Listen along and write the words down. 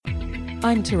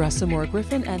I'm Teresa Moore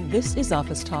Griffin, and this is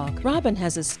Office Talk. Robin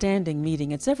has a standing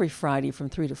meeting. It's every Friday from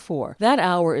 3 to 4. That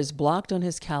hour is blocked on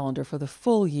his calendar for the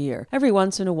full year. Every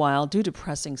once in a while, due to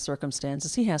pressing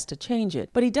circumstances, he has to change it,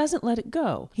 but he doesn't let it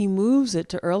go. He moves it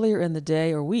to earlier in the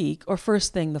day or week, or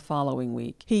first thing the following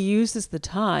week. He uses the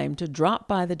time to drop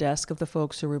by the desk of the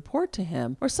folks who report to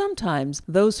him, or sometimes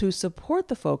those who support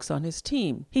the folks on his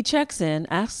team. He checks in,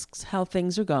 asks how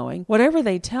things are going. Whatever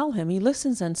they tell him, he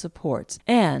listens and supports,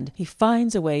 and he finds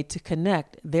a way to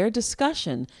connect their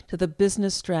discussion to the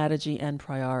business strategy and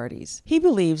priorities. He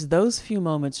believes those few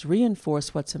moments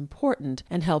reinforce what's important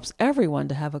and helps everyone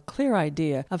to have a clear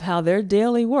idea of how their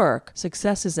daily work,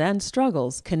 successes and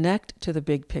struggles connect to the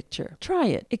big picture. Try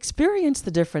it. Experience the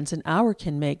difference an hour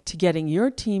can make to getting your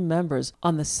team members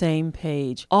on the same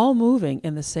page, all moving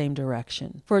in the same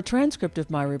direction. For a transcript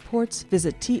of my reports,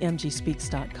 visit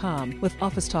tmgspeaks.com. With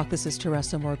Office Talk, this is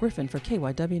Teresa Moore Griffin for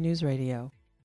KYW News Radio.